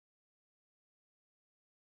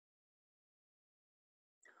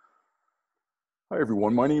Hi,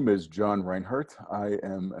 everyone. My name is John Reinhardt. I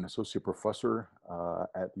am an associate professor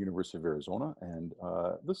at the University of Arizona, and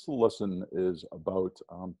this lesson is about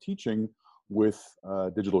teaching with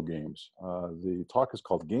digital games. The talk is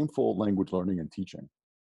called Gameful Language Learning and Teaching.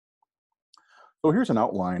 So here's an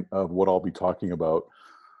outline of what I'll be talking about.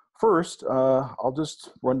 First, I'll just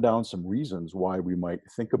run down some reasons why we might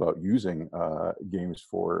think about using games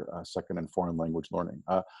for second and foreign language learning.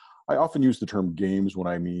 I often use the term games when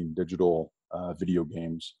I mean digital video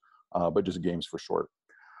games, but just games for short.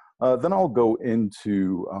 Then I'll go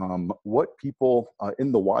into what people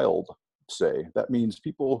in the wild say. That means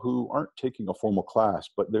people who aren't taking a formal class,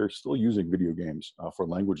 but they're still using video games for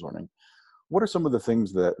language learning. What are some of the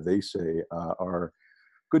things that they say are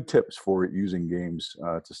good tips for using games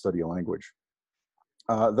to study a language?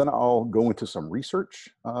 Then I'll go into some research,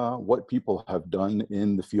 what people have done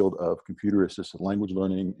in the field of computer-assisted language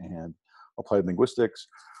learning and applied linguistics,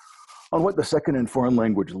 on what the second and foreign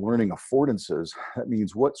language learning affordances. That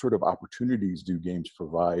means what sort of opportunities do games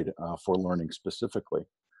provide for learning specifically.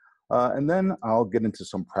 And then I'll get into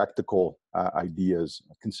some practical ideas,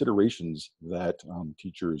 considerations that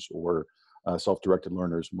teachers or self-directed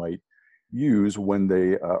learners might use when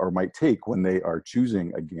they, or might take when they are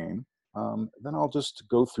choosing a game. Then I'll just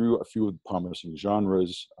go through a few of the promising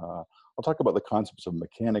genres. I'll talk about the concepts of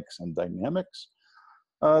mechanics and dynamics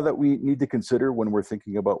that we need to consider when we're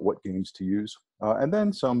thinking about what games to use. And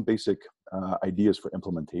then some basic ideas for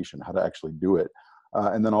implementation, how to actually do it.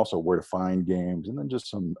 And then also where to find games, and then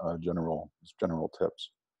just some general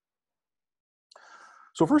tips.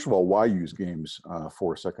 So first of all, why use games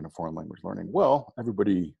for second and foreign language learning? Well,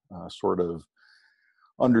 everybody sort of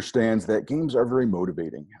understands that games are very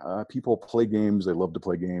motivating. People play games, they love to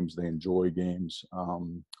play games, they enjoy games.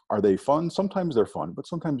 Are they fun? Sometimes they're fun, but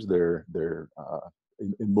sometimes they're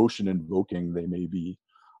emotion invoking. They may be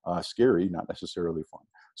scary, not necessarily fun.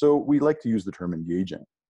 So we like to use the term engaging.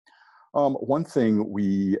 One thing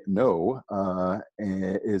we know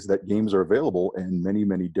is that games are available in many,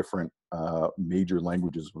 many different major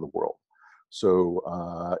languages of the world. So,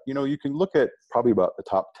 you can look at probably about the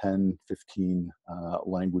top 10, 15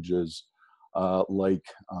 languages like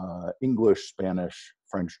English, Spanish,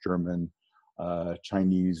 French, German,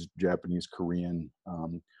 Chinese, Japanese, Korean,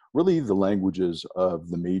 really the languages of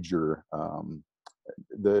the major,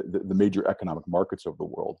 the major economic markets of the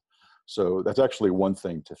world. So that's actually one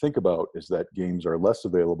thing to think about, is that games are less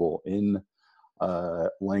available in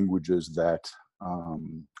languages that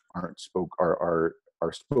are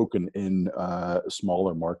spoken in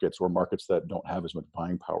smaller markets, or markets that don't have as much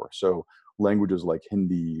buying power. So languages like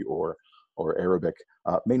Hindi or Arabic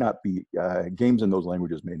may not be, games in those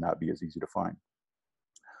languages may not be as easy to find.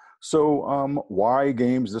 So why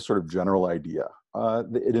games? This sort of general idea.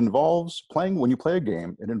 It involves playing, when you play a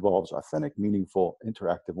game, it involves authentic, meaningful,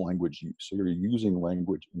 interactive language use. So you're using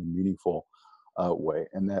language in a meaningful way,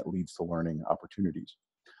 and that leads to learning opportunities.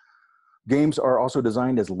 Games are also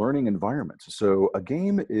designed as learning environments. So a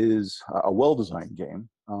game is, a well-designed game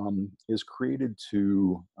is created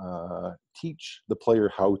to teach the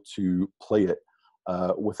player how to play it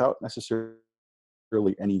without necessarily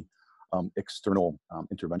any external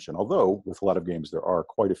intervention. Although with a lot of games, there are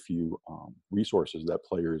quite a few resources that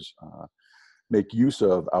players make use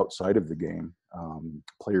of outside of the game,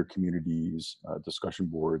 player communities, discussion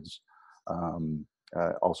boards,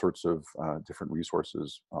 all sorts of different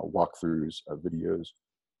resources, walkthroughs, videos.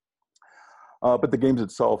 But the games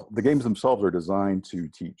themselves are designed to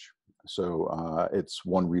teach. So it's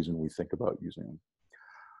one reason we think about using them.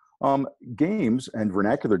 Games and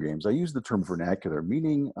vernacular games, I use the term vernacular,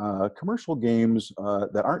 meaning commercial games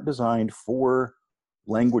that aren't designed for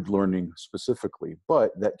language learning specifically,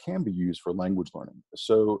 but that can be used for language learning.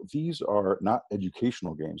 So these are not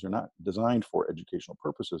educational games. They're not designed for educational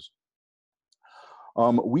purposes.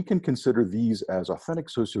 We can consider these as authentic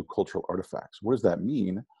sociocultural artifacts. What does that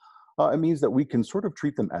mean? It means that we can sort of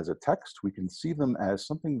treat them as a text. We can see them as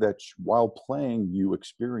something that while playing you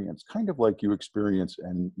experience, kind of like you experience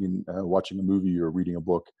in watching a movie or reading a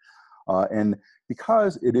book. And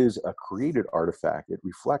because it is a created artifact, it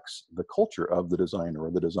reflects the culture of the designer or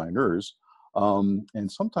the designers.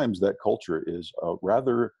 And sometimes that culture is a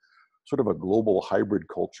rather sort of a global hybrid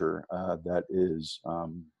culture that is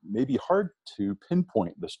maybe hard to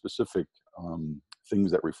pinpoint the specific things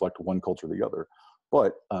that reflect one culture or the other.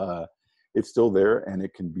 But it's still there, and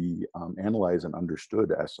it can be analyzed and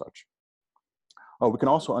understood as such. We can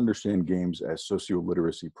also understand games as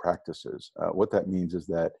socio-literacy practices. What that means is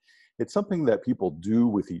that it's something that people do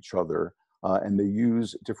with each other, and they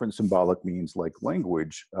use different symbolic means like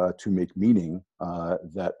language to make meaning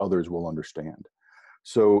that others will understand.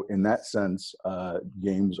 So in that sense,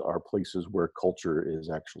 games are places where culture is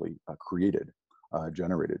actually created,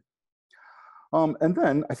 generated. And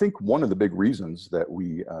then I think one of the big reasons that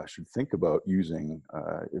we should think about using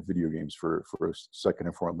video games for second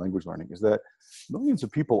and foreign language learning is that millions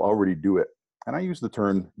of people already do it. And I use the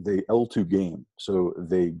term they L2 game. So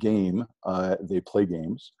they game, they play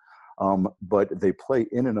games, but they play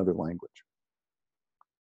in another language.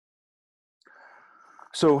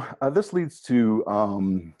 So this leads to,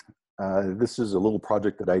 this is a little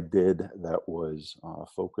project that I did that was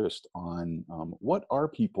focused on what are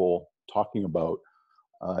people talking about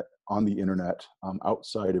on the internet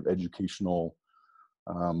outside of educational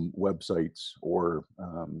websites or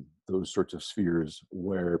those sorts of spheres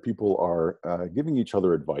where people are giving each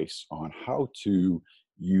other advice on how to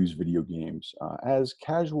use video games as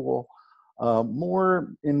casual,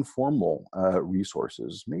 more informal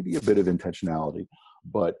resources, maybe a bit of intentionality,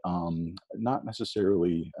 but not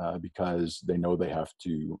necessarily because they know they have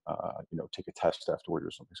to, take a test afterward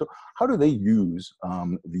or something. So how do they use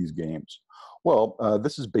these games? Well,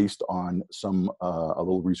 this is based on a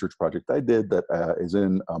little research project I did that is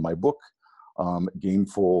in my book,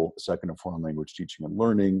 Gameful, Second and Foreign Language Teaching and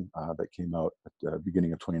Learning, that came out at the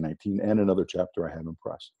beginning of 2019, and another chapter I have in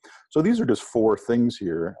press. So these are just 4 things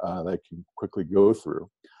here that I can quickly go through.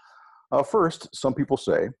 First, some people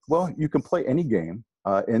say, well, you can play any game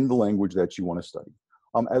in the language that you want to study,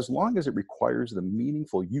 as long as it requires the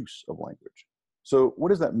meaningful use of language. So what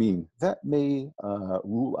does that mean? That may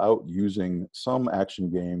rule out using some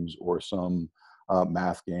action games or some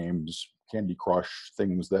math games, Candy Crush,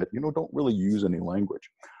 things that don't really use any language,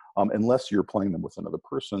 unless you're playing them with another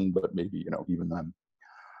person, but maybe even then.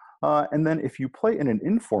 And then if you play in an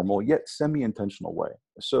informal yet semi-intentional way.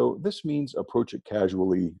 So this means approach it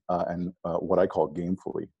casually and what I call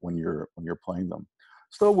gamefully when you're playing them.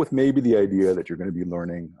 Still with maybe the idea that you're going to be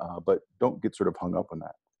learning, but don't get sort of hung up on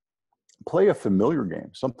that. Play a familiar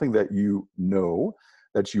game, something that you know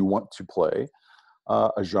that you want to play,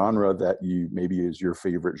 a genre that maybe is your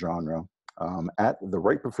favorite genre, at the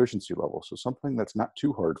right proficiency level. So something that's not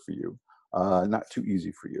too hard for you, not too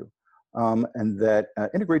easy for you. And that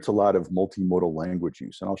integrates a lot of multimodal language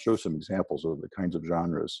use. And I'll show some examples of the kinds of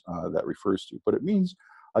genres that refers to. But it means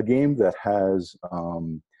a game that has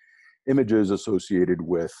images associated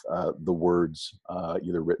with the words,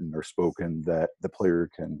 either written or spoken, that the player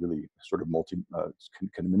can really sort of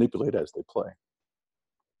can manipulate as they play.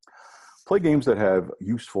 Play games that have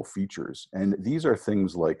useful features. And these are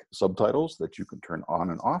things like subtitles that you can turn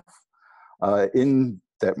on and off,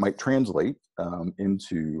 that might translate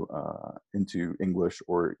into English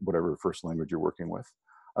or whatever first language you're working with.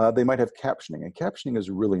 They might have captioning, and captioning is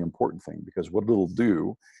a really important thing because what it'll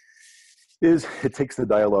do is it takes the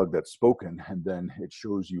dialogue that's spoken and then it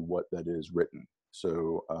shows you what that is written.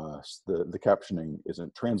 So the captioning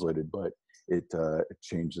isn't translated, but it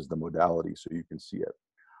changes the modality so you can see it.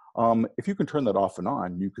 If you can turn that off and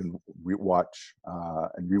on, you can rewatch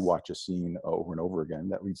a scene over and over again.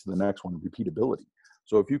 That leads to the next one, repeatability.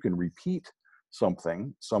 So if you can repeat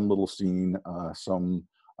something, some little scene, some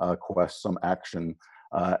quest, some action,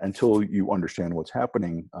 until you understand what's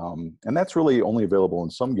happening, and that's really only available in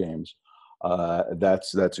some games,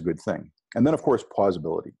 that's a good thing. And then of course,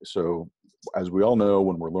 pausability. So as we all know,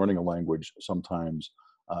 when we're learning a language, sometimes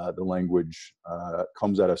the language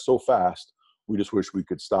comes at us so fast, we just wish we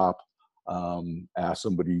could stop, ask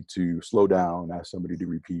somebody to slow down, ask somebody to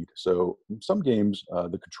repeat. So in some games,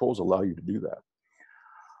 the controls allow you to do that.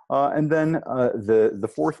 And then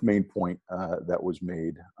the fourth main point that was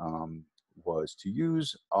made was to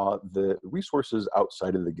use the resources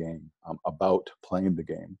outside of the game about playing the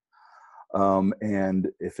game. And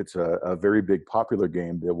if it's a very big popular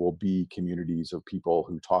game, there will be communities of people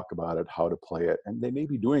who talk about it, how to play it, and they may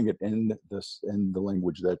be doing it in the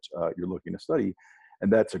language that you're looking to study.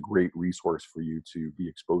 And that's a great resource for you to be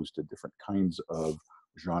exposed to different kinds of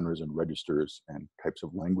genres and registers and types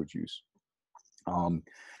of language use.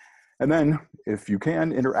 And then, if you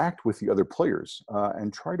can, interact with the other players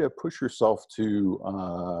and try to push yourself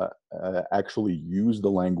to actually use the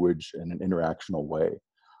language in an interactional way.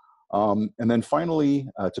 And then finally,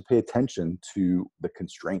 to pay attention to the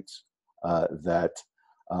constraints that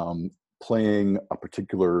playing a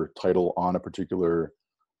particular title on a particular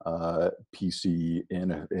PC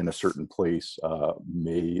in a certain place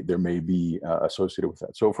there may be associated with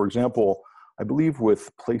that. So for example, I believe with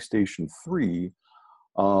PlayStation 3,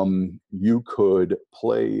 you could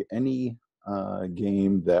play any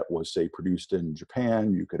game that was, say, produced in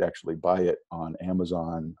Japan. You could actually buy it on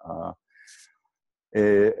Amazon.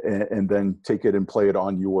 and then take it and play it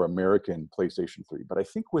on your American PlayStation 3. But I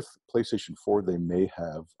think with PlayStation 4, they may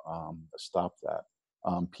have stopped that.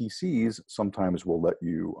 PCs sometimes will let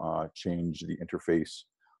you change the interface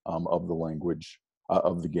of the language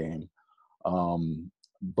of the game,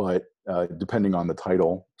 but depending on the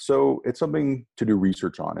title. So it's something to do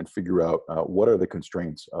research on and figure out what are the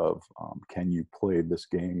constraints of can you play this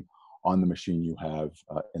game on the machine you have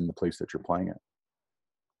in the place that you're playing it.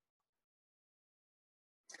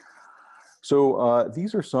 So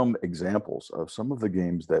these are some examples of some of the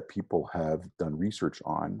games that people have done research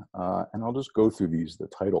on, and I'll just go through the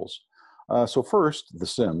titles. So first, The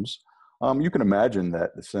Sims. You can imagine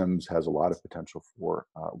that The Sims has a lot of potential for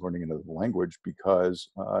learning another language because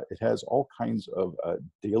it has all kinds of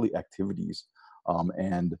daily activities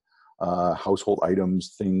and household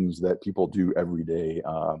items, things that people do every day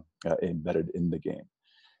embedded in the game.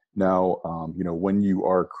 Now, you know, when you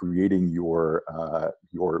are creating your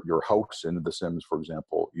house in The Sims, for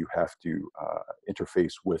example, you have to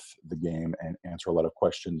interface with the game and answer a lot of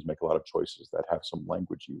questions, make a lot of choices that have some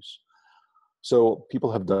language use. So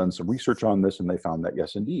people have done some research on this, and they found that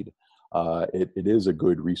yes, indeed, it is a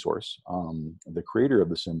good resource. The creator of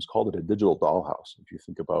The Sims called it a digital dollhouse. If you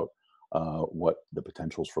think about what the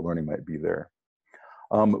potentials for learning might be there.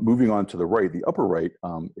 Moving on to the right, the upper right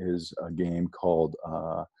is a game called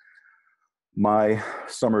My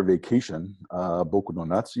Summer Vacation, Boku no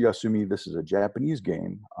Natsu Yasumi. This is a Japanese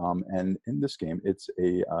game, and in this game, it's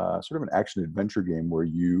a sort of an action-adventure game where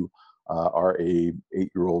you are a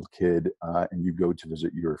 8-year-old kid and you go to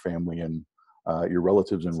visit your family and your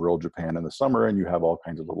relatives in rural Japan in the summer, and you have all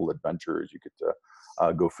kinds of little adventures. You get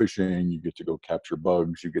to go fishing, you get to go capture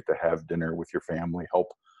bugs, you get to have dinner with your family,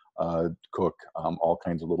 help cook, all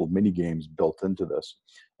kinds of little mini games built into this.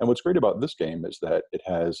 And what's great about this game is that it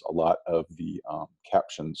has a lot of the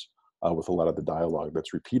captions with a lot of the dialogue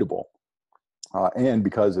that's repeatable. And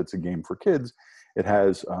because it's a game for kids, it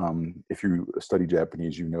has, if you study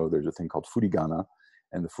Japanese, you know there's a thing called furigana,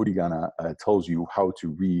 and the furigana tells you how to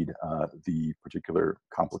read the particular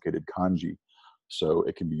complicated kanji, so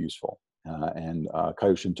it can be useful. And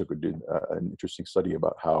Kaioshin did an interesting study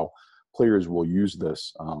about how players will use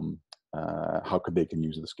this, how they can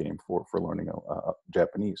use this game for learning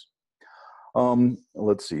Japanese.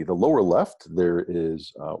 Let's see, the lower left, there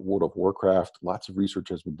is World of Warcraft. Lots of research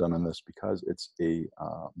has been done on this because it's a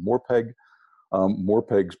Morpeg.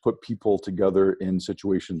 Morpegs put people together in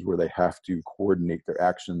situations where they have to coordinate their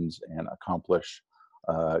actions and accomplish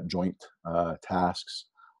joint tasks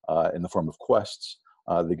in the form of quests.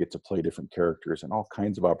 They get to play different characters, and all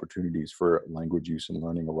kinds of opportunities for language use and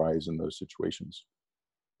learning arise in those situations.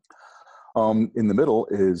 In the middle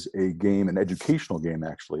is a game, an educational game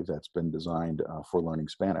actually, that's been designed for learning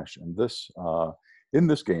Spanish. And this, in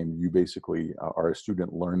this game, you basically are a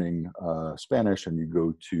student learning Spanish, and you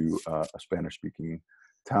go to a Spanish-speaking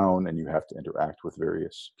town, and you have to interact with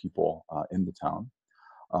various people in the town.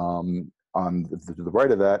 On the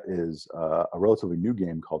right of that is a relatively new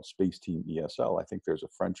game called Space Team ESL. I think there's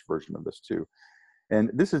a French version of this too. And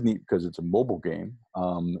this is neat because it's a mobile game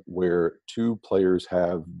where two players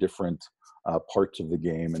have different parts of the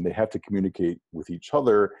game, and they have to communicate with each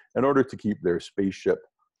other in order to keep their spaceship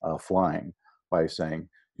flying by saying,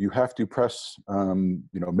 you have to press, you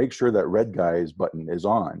know, make sure that red guy's button is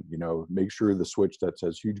on, you know, make sure the switch that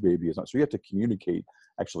says huge baby is on. So you have to communicate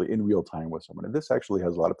actually in real time with someone. And this actually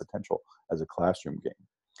has a lot of potential as a classroom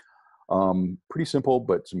game. Pretty simple,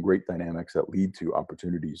 but some great dynamics that lead to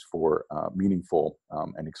opportunities for meaningful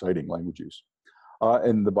and exciting language use.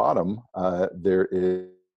 In the bottom, there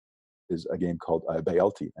is a game called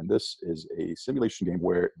Bayelti, and this is a simulation game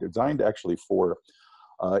where designed actually for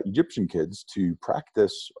Egyptian kids to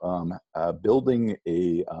practice building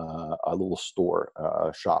a little store,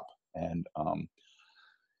 shop, and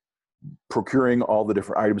procuring all the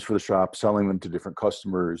different items for the shop, selling them to different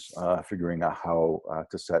customers, figuring out how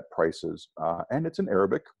to set prices. And it's in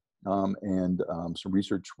Arabic, and some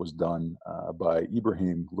research was done by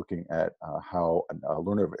Ibrahim looking at how a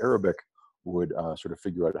learner of Arabic would sort of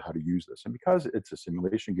figure out how to use this. And because it's a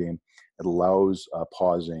simulation game, it allows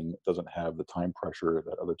pausing. It doesn't have the time pressure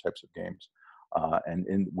that other types of games.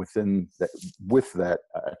 And with that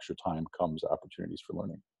extra time comes opportunities for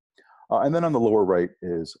learning. And then on the lower right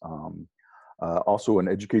is also an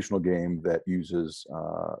educational game that uses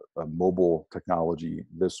a mobile technology.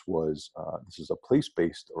 This is a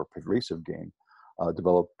place-based or pervasive game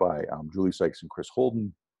developed by Julie Sykes and Chris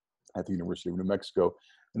Holden at the University of New Mexico.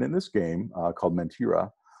 And in this game called Mentira,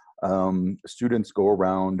 Students go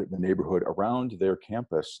around the neighborhood, around their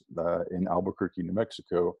campus in Albuquerque, New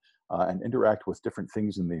Mexico, and interact with different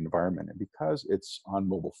things in the environment. And because it's on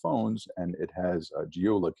mobile phones and it has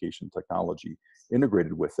geolocation technology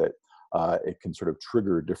integrated with it, it can sort of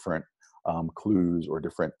trigger different clues or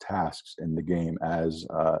different tasks in the game as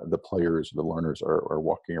the players, the learners are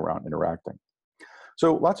walking around interacting.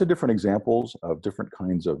 So lots of different examples of different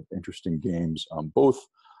kinds of interesting games, both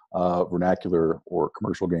vernacular or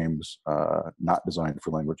commercial games not designed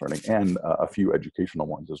for language learning, and a few educational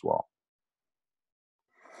ones as well.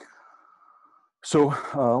 So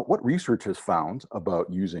what research has found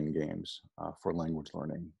about using games for language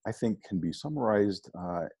learning, I think can be summarized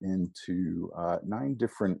into 9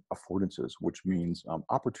 different affordances, which means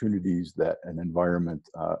opportunities that an environment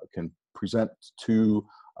can present to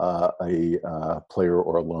a player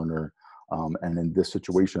or a learner, and in this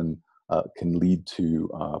situation can lead to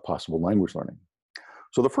possible language learning.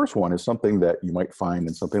 So the first one is something that you might find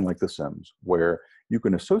in something like The Sims, where you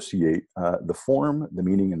can associate the form, the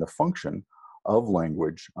meaning, and the function of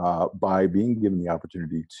language by being given the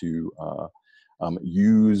opportunity to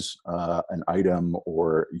use an item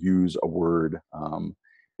or use a word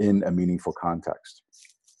in a meaningful context.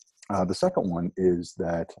 The second one is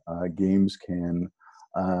that games can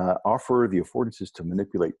offer the affordances to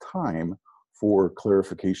manipulate time for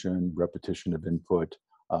clarification, repetition of input,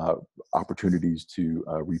 opportunities to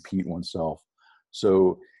repeat oneself.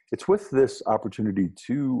 So it's with this opportunity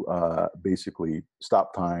to basically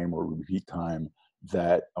stop time or repeat time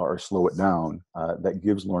that, or slow it down, that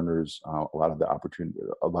gives learners a lot of the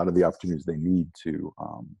opportunities they need to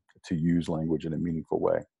use language in a meaningful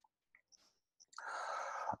way.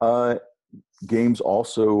 Games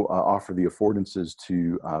also offer the affordances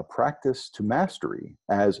to practice to mastery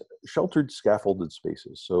as sheltered, scaffolded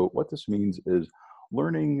spaces. So what this means is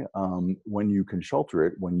learning when you can shelter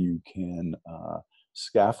it, when you can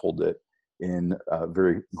scaffold it in a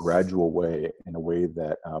very gradual way, in a way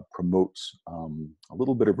that promotes a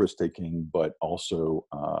little bit of risk-taking, but also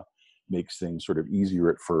makes things sort of easier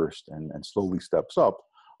at first and slowly steps up.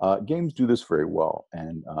 Games do this very well,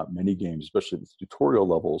 and many games, especially the tutorial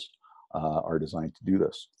levels, are designed to do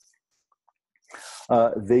this.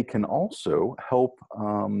 They can also help,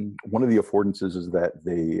 one of the affordances is that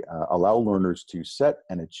they allow learners to set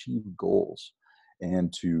and achieve goals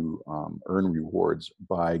and to earn rewards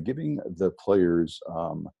by giving the players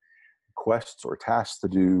quests or tasks to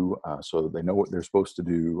do, so that they know what they're supposed to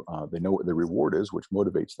do, they know what the reward is, which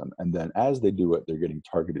motivates them, and then as they do it, they're getting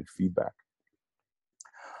targeted feedback.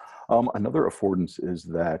 Another affordance is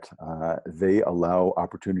that they allow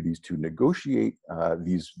opportunities to negotiate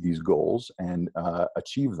these goals and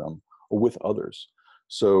achieve them with others.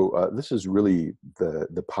 So this is really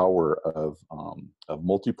the power of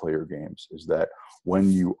multiplayer games, is that when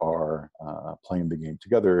you are playing the game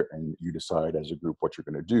together and you decide as a group what you're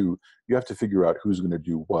going to do, you have to figure out who's going to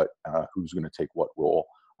do what, who's going to take what role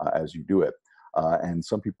as you do it. And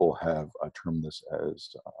some people have termed this as,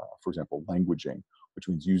 for example, languaging, which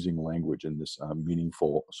means using language in this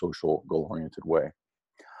meaningful, social, goal-oriented way.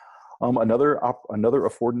 Another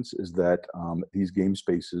affordance is that these game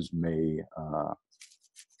spaces may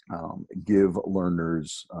give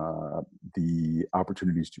learners the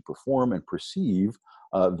opportunities to perform and perceive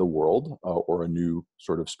the world or a new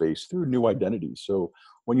sort of space through new identities. So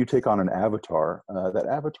when you take on an avatar, that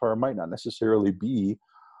avatar might not necessarily be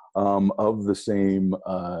of the same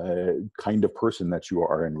kind of person that you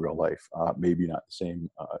are in real life. Maybe not the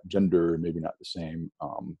same gender, maybe not the same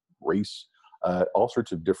race, all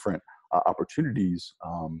sorts of different opportunities.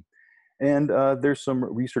 And there's some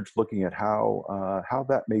research looking at how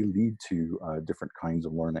that may lead to different kinds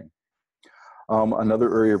of learning.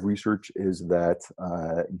 Another area of research is that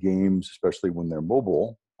games, especially when they're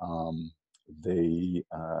mobile, they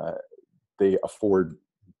afford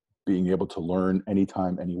being able to learn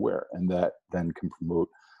anytime, anywhere, and that then can promote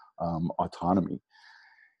autonomy.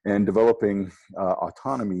 And developing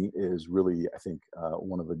autonomy is really, I think,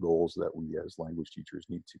 one of the goals that we as language teachers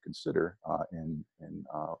need to consider in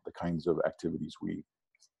the kinds of activities we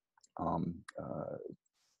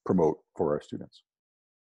promote for our students.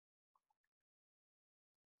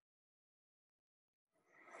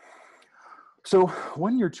 So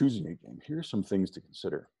when you're choosing a game, here's some things to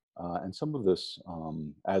consider. And some of this,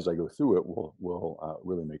 as I go through it, will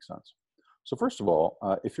really make sense. So first of all,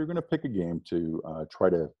 if you're going to pick a game to try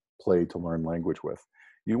to play to learn language with,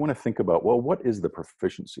 you want to think about, well, what is the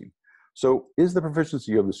proficiency? So is the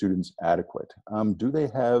proficiency of the students adequate? Do they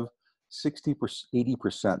have 60%,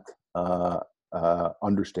 80%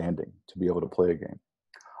 understanding to be able to play a game?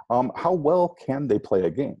 How well can they play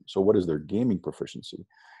a game? So what is their gaming proficiency?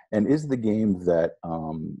 And is the game that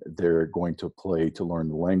they're going to play to learn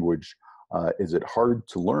the language, is it hard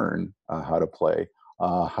to learn how to play?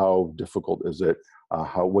 How difficult is it?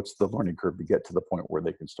 What's the learning curve to get to the point where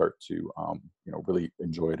they can start to really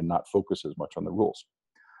enjoy it and not focus as much on the rules?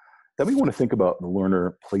 Then we want to think about the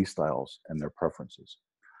learner play styles and their preferences.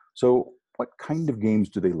 So what kind of games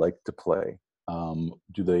do they like to play?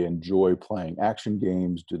 Do they enjoy playing action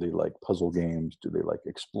games? Do they like puzzle games? Do they like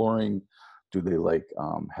exploring? Do they like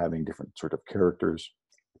having different sort of characters?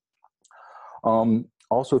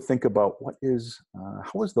 Also think about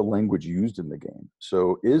how is the language used in the game?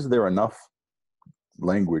 So is there enough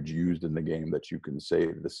language used in the game that you can say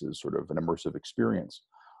this is sort of an immersive experience?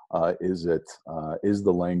 Is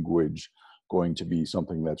the language going to be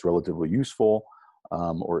something that's relatively useful?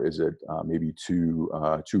 Or is it maybe too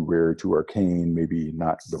rare, too arcane, maybe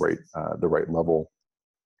not the right level?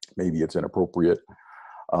 Maybe it's inappropriate.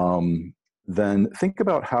 Then think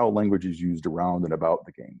about how language is used around and about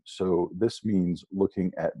the game. So this means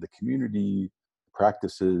looking at the community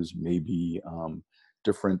practices, maybe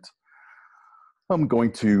different.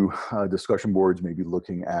 Going to discussion boards, maybe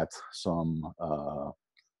looking at some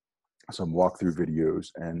walkthrough videos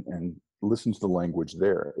and listen to the language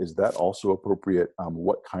there. Is that also appropriate?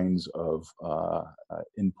 What kinds of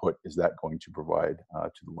input is that going to provide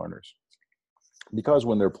to the learners? Because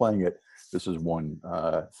when they're playing it, this is one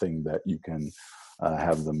thing that you can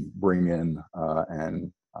have them bring in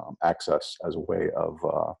and access as a way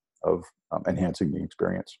of enhancing the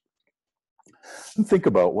experience. And think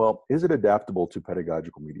about, well, is it adaptable to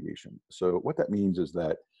pedagogical mediation? So what that means is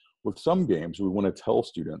that with some games, we want to tell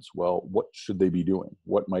students, well, what should they be doing?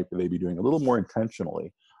 What might they be doing a little more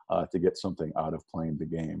intentionally to get something out of playing the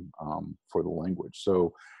game for the language?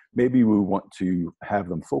 So maybe we want to have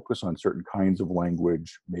them focus on certain kinds of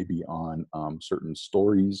language, maybe on certain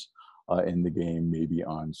stories in the game, maybe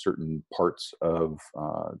on certain parts of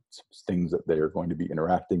things that they are going to be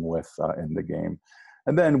interacting with in the game.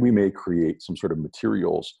 And then we may create some sort of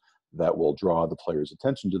materials that will draw the player's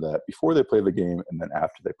attention to that before they play the game and then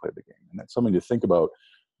after they play the game. And that's something to think about.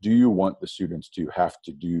 Do you want the students to have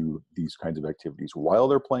to do these kinds of activities while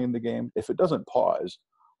they're playing the game? If it doesn't pause,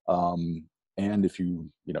 and if you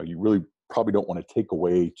really probably don't want to take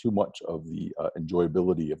away too much of the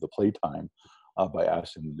enjoyability of the playtime by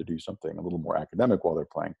asking them to do something a little more academic while they're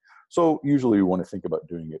playing. So usually we want to think about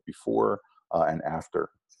doing it before and after.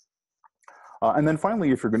 And then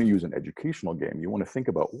finally, if you're going to use an educational game, you want to think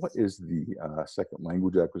about what is the second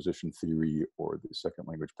language acquisition theory or the second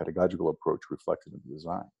language pedagogical approach reflected in the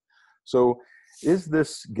design. So is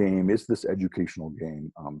this educational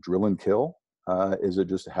game drill and kill? Is it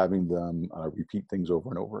just having them repeat things over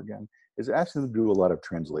and over again? Is it asking them to do a lot of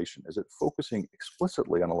translation? Is it focusing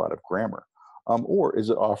explicitly on a lot of grammar? Or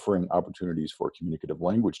is it offering opportunities for communicative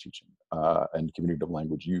language teaching and communicative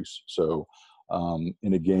language use? So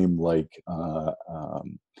in a game like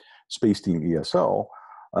Space Team ESL,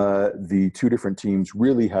 the two different teams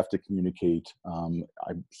really have to communicate. I'm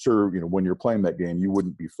sure when you're playing that game, you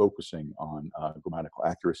wouldn't be focusing on grammatical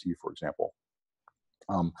accuracy, for example.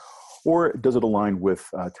 Or does it align with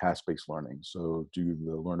task-based learning? So do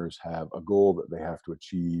the learners have a goal that they have to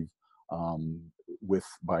achieve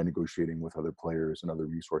by negotiating with other players and other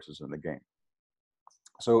resources in the game?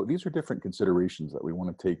 So these are different considerations that we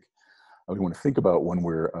want to think about when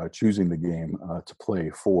we're choosing the game to play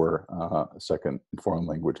for second foreign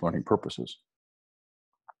language learning purposes.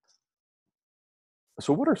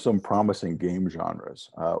 So what are some promising game genres?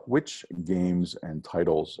 Which games and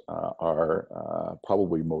titles are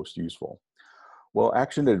probably most useful? Well,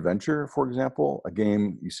 action adventure, for example, a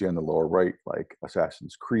game you see on the lower right, like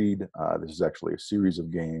Assassin's Creed. This is actually a series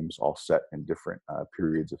of games all set in different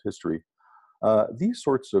periods of history. These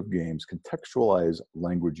sorts of games contextualize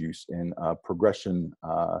language use in progression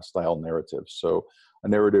style narratives. So a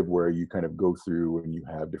narrative where you kind of go through and you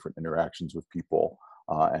have different interactions with people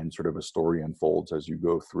and sort of a story unfolds as you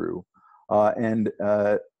go through. And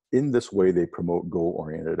in this way, they promote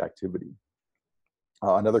goal-oriented activity.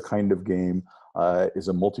 Another kind of game is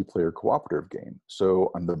a multiplayer cooperative game.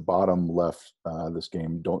 So on the bottom left, this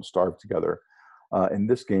game, Don't Starve Together. In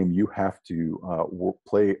this game, you have to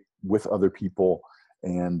play with other people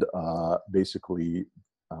and basically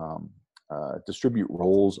distribute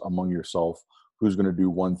roles among yourself. Who's going to do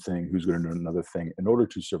one thing, who's going to do another thing in order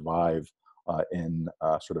to survive in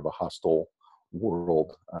sort of a hostile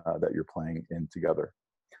world that you're playing in together.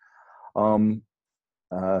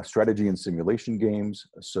 strategy and simulation games.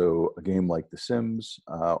 So a game like The Sims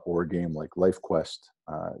or a game like Life Quest,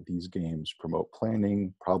 these games promote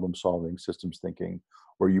planning, problem solving, systems thinking,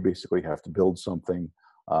 where you basically have to build something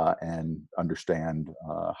and understand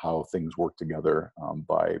how things work together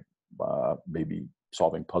by maybe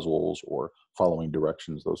solving puzzles or following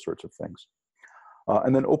directions, those sorts of things.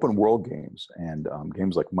 And then open world games and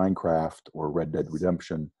games like Minecraft or Red Dead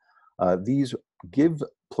Redemption. These give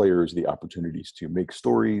players the opportunities to make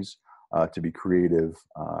stories, to be creative,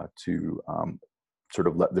 to sort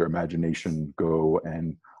of let their imagination go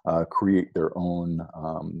and create their own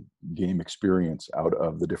game experience out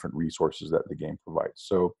of the different resources that the game provides.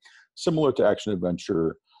 So similar to action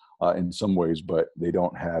adventure in some ways, but they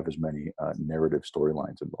don't have as many narrative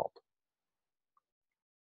storylines involved.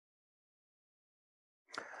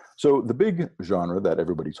 So the big genre that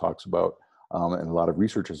everybody talks about, and a lot of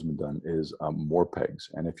research has been done, is MORPEGs.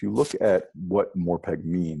 And if you look at what MORPEG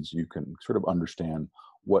means, you can sort of understand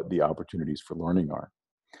what the opportunities for learning are.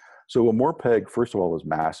 So a MORPEG, first of all, is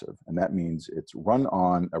massive, and that means it's run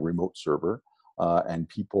on a remote server, and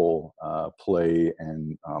people play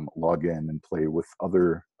and log in and play with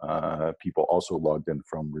other people also logged in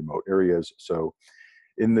from remote areas. So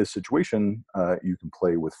in this situation, you can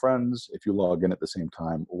play with friends if you log in at the same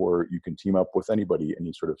time, or you can team up with anybody,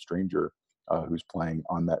 any sort of stranger who's playing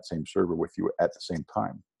on that same server with you at the same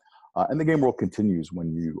time. And the game world continues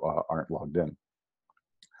when you aren't logged in.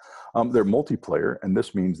 They're multiplayer, and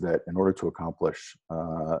this means that in order to accomplish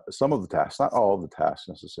some of the tasks, not all of the tasks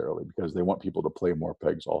necessarily, because they want people to play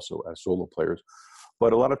MORPEGs also as solo players,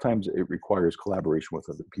 but a lot of times it requires collaboration with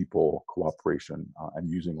other people, cooperation, and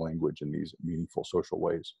using language in these meaningful social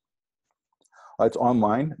ways. It's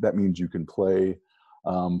online. That means you can play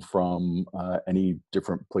from any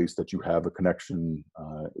different place that you have a connection.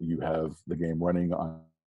 You have the game running on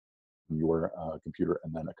your computer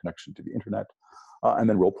and then a connection to the internet, and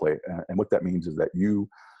then role play. And what that means is that you,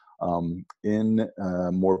 in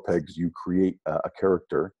MORPEGs, you create a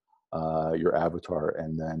character, your avatar,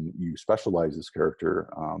 and then you specialize this character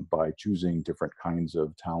by choosing different kinds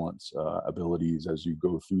of talents, abilities as you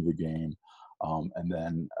go through the game. And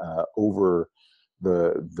then over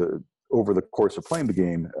the course of playing the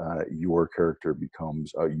game, your character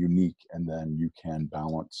becomes unique, and then you can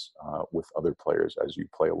balance with other players as you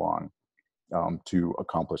play along to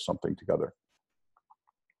accomplish something together.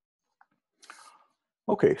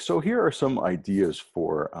 Okay, so here are some ideas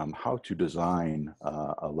for how to design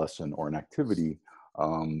a lesson or an activity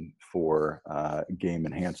for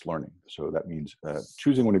game-enhanced learning. So that means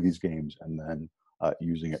choosing one of these games and then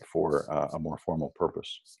using it for a more formal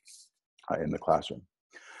purpose in the classroom.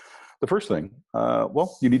 The first thing,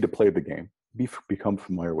 well, you need to play the game, become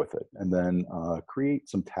familiar with it, and then create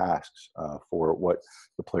some tasks for what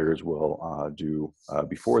the players will do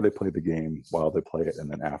before they play the game, while they play it, and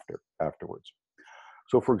then afterwards.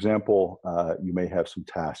 So for example, you may have some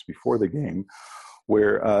tasks before the game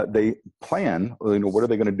where they plan, what are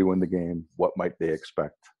they going to do in the game? What might they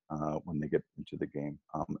expect when they get into the game?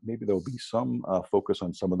 Maybe there'll be some focus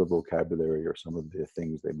on some of the vocabulary or some of the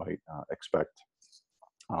things they might expect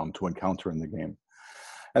to encounter in the game.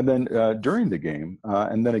 And then during the game,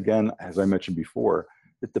 and then again, as I mentioned before,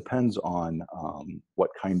 it depends on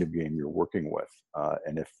what kind of game you're working with,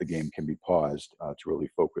 and if the game can be paused to really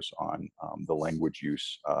focus on the language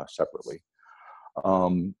use separately.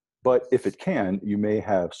 But if it can, you may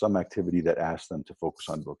have some activity that asks them to focus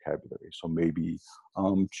on vocabulary. So maybe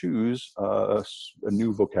choose a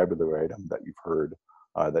new vocabulary item that you've heard,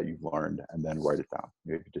 that you've learned, and then write it down.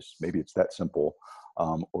 Maybe it's that simple.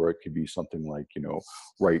 Or it could be something like,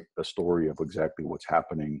 write a story of exactly what's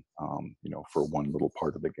happening, for one little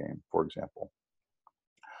part of the game, for example.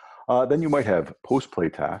 Then you might have post-play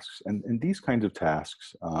tasks, and in these kinds of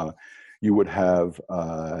tasks, you would have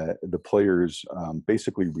the players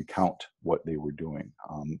basically recount what they were doing.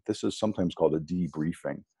 This is sometimes called a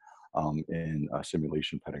debriefing in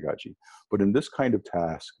simulation pedagogy. But in this kind of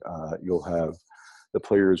task, you'll have the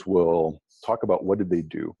players will talk about what did they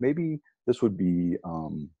do. Maybe this would be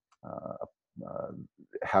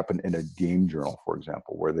happen in a game journal, for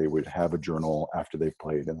example, where they would have a journal after they've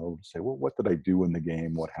played, and they'll say, well, what did I do in the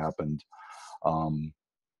game? What happened?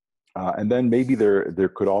 And then maybe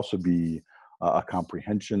there could also be a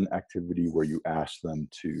comprehension activity where you ask them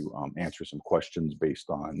to answer some questions based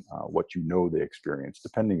on what they experienced,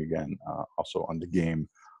 depending again also on the game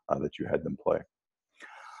that you had them play.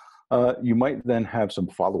 You might then have some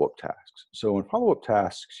follow-up tasks. So in follow-up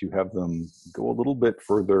tasks, you have them go a little bit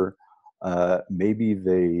further maybe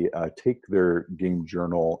they take their game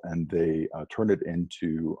journal and they turn it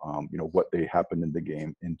into, what they happened in the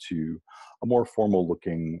game into a more formal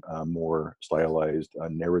looking, more stylized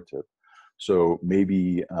narrative. So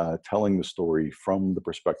maybe telling the story from the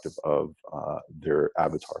perspective of their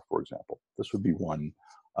avatar, for example. This would be one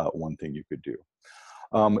thing you could do.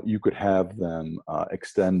 You could have them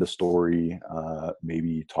extend the story,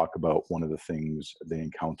 maybe talk about one of the things they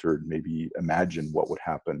encountered, maybe imagine what would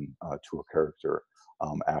happen to a character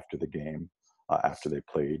after the game, after they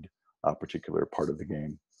played a particular part of the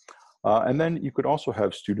game. And then you could also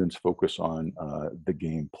have students focus on the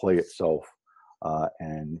game play itself,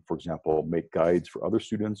 and, for example, make guides for other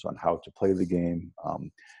students on how to play the game,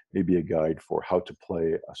 maybe a guide for how to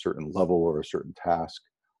play a certain level or a certain task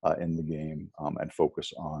in the game, and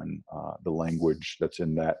focus on the language that's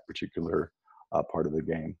in that particular part of the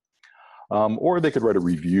game. Or they could write a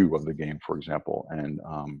review of the game, for example, and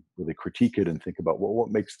really critique it and think about, well, what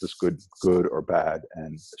makes this good or bad?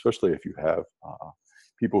 And especially if you have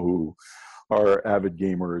people who are avid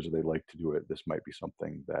gamers, or they like to do it, this might be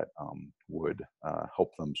something that would help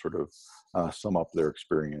them sort of sum up their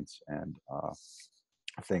experience and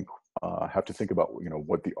have to think about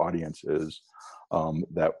what the audience is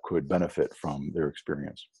that could benefit from their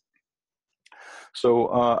experience.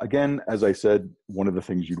 So again, as I said, one of the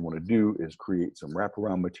things you'd want to do is create some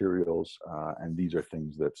wraparound materials, and these are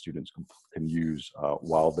things that students can use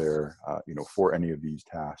while they're, for any of these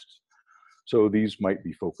tasks. So these might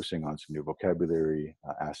be focusing on some new vocabulary,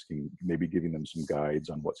 maybe giving them some guides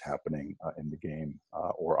on what's happening in the game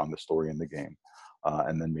or on the story in the game,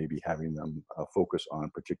 and then maybe having them focus on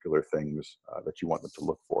particular things that you want them to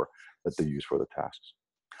look for that they use for the tasks.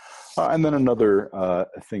 And then another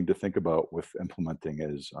thing to think about with implementing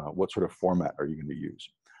is what sort of format are you going to use?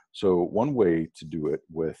 So one way to do it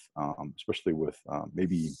with, especially with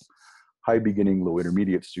maybe high beginning, low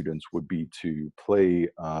intermediate students, would be to play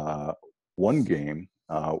one game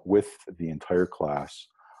with the entire class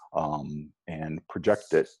and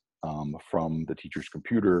project it from the teacher's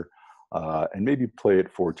computer, and maybe play it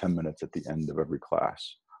for 10 minutes at the end of every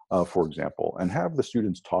class, for example, and have the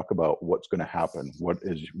students talk about what's going to happen, what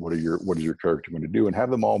is your character going to do, and have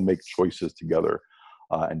them all make choices together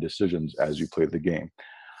and decisions as you play the game.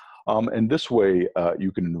 And this way,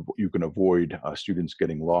 you can avoid students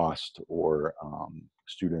getting lost or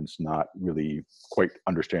students not really quite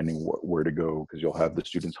understanding where to go, because you'll have the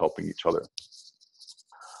students helping each other.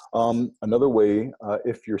 Another way,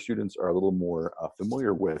 if your students are a little more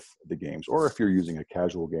familiar with the games, or if you're using a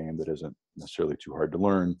casual game that isn't necessarily too hard to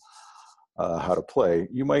learn how to play,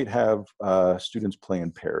 you might have students play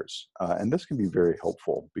in pairs. And this can be very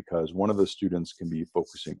helpful because one of the students can be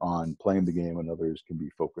focusing on playing the game and others can be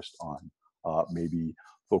focused on maybe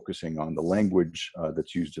focusing on the language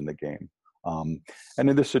that's used in the game. And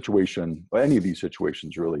in this situation, any of these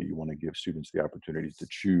situations really, you want to give students the opportunity to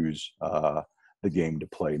choose the game to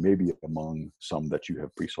play, maybe among some that you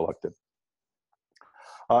have pre-selected.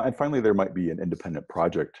 And finally, there might be an independent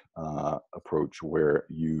project approach where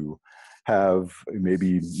you have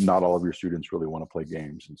maybe not all of your students really want to play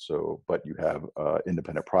games, and so, but you have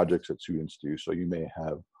independent projects that students do. So you may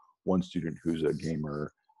have one student who's a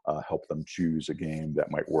gamer help them choose a game that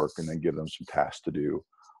might work, and then give them some tasks to do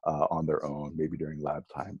on their own, maybe during lab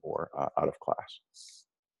time or out of class.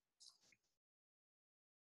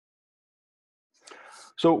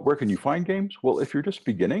 So where can you find games? Well, if you're just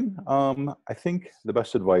beginning, I think the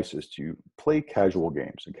best advice is to play casual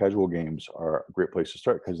games. And casual games are a great place to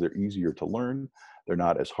start because they're easier to learn. They're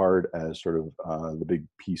not as hard as sort of the big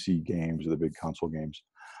PC games or the big console games.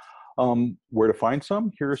 Where to find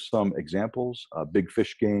some? Here are some examples: Big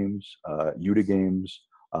Fish games, Yuta games,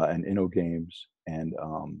 and Inno games, and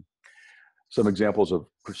some examples of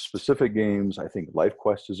specific games. I think Life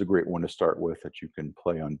Quest is a great one to start with that you can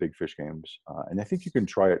play on Big Fish games. And I think you can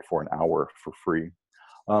try it for an hour for free.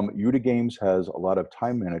 Yuta Games has a lot of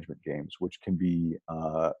time management games, which can be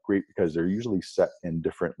great because they're usually set in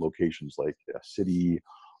different locations, like a city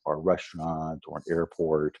or a restaurant or an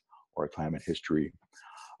airport or a time in history.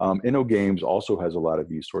 Inno Games also has a lot of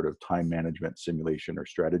these sort of time management simulation or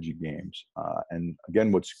strategy games. And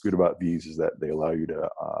again, what's good about these is that they allow you to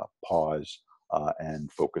pause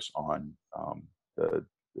and focus on the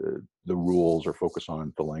rules or focus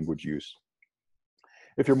on the language use.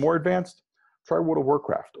 If you're more advanced, try World of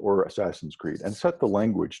Warcraft or Assassin's Creed and set the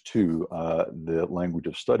language to the language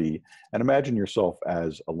of study, and imagine yourself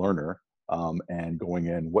as a learner and going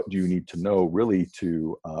in, what do you need to know really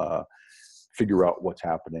to figure out what's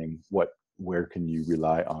happening, what where can you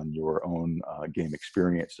rely on your own game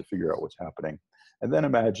experience to figure out what's happening? And then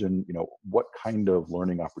imagine, what kind of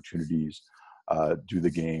learning opportunities does the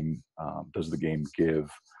game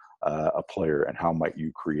give a player, and how might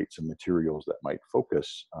you create some materials that might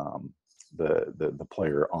focus the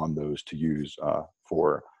player on those to use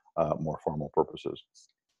for more formal purposes.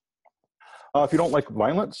 If you don't like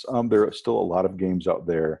violence, there are still a lot of games out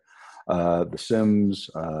there. The Sims,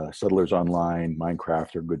 Settlers Online,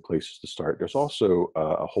 Minecraft are good places to start. There's also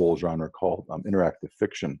a whole genre called interactive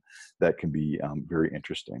fiction that can be very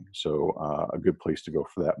interesting. So a good place to go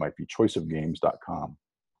for that might be choiceofgames.com.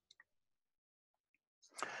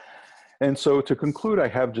 And so to conclude, I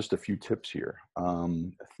have just a few tips here.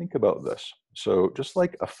 Think about this. So just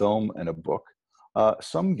like a film and a book,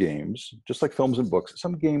 some games, just like films and books,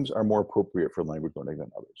 some games are more appropriate for language learning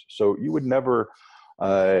than others. So you would never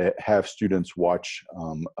have students watch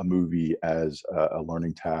a movie as a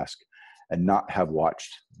learning task and not have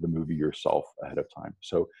watched the movie yourself ahead of time.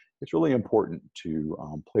 So it's really important to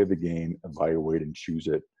play the game, evaluate, and choose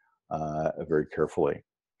it very carefully.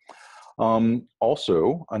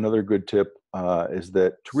 Also, another good tip is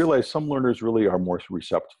that to realize some learners really are more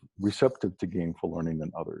receptive to gameful learning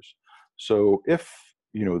than others. So if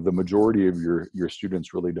the majority of your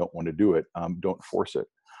students really don't want to do it, don't force it.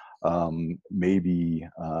 Maybe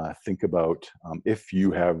think about if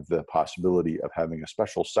you have the possibility of having a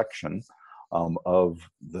special section of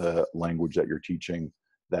the language that you're teaching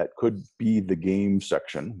that could be the game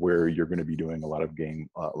section where you're going to be doing a lot of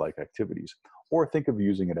game-like activities, or think of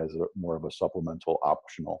using it as more of a supplemental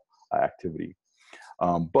optional activity.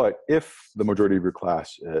 But if the majority of your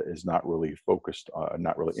class is not really focused,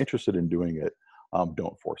 not really interested in doing it,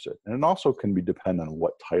 don't force it. And it also can be dependent on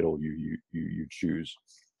what title you choose.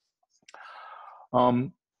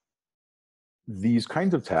 These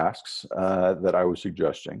kinds of tasks that I was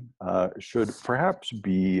suggesting should perhaps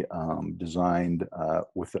be designed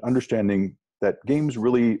with the understanding that games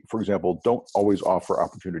really, for example, don't always offer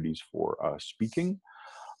opportunities for speaking.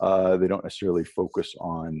 They don't necessarily focus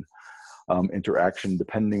on interaction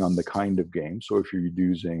depending on the kind of game. So if you're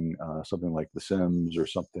using something like The Sims or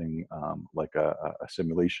something like a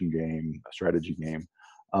simulation game, a strategy game,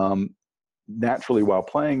 naturally, while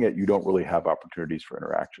playing it, you don't really have opportunities for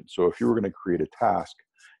interaction. So if you were going to create a task,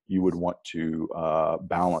 you would want to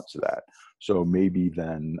balance that. So maybe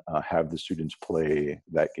then have the students play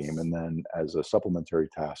that game, and then as a supplementary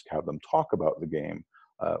task, have them talk about the game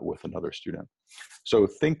with another student. So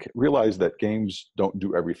realize that games don't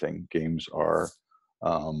do everything. Games are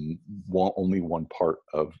only one part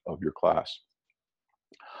of your class.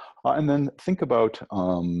 And then think about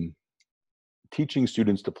teaching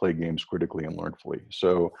students to play games critically and learnfully.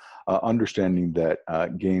 So understanding that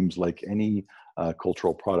games, like any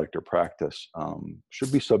cultural product or practice,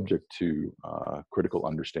 should be subject to critical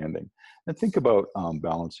understanding. And think about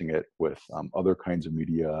balancing it with other kinds of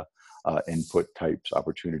media, input types,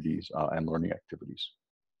 opportunities, and learning activities.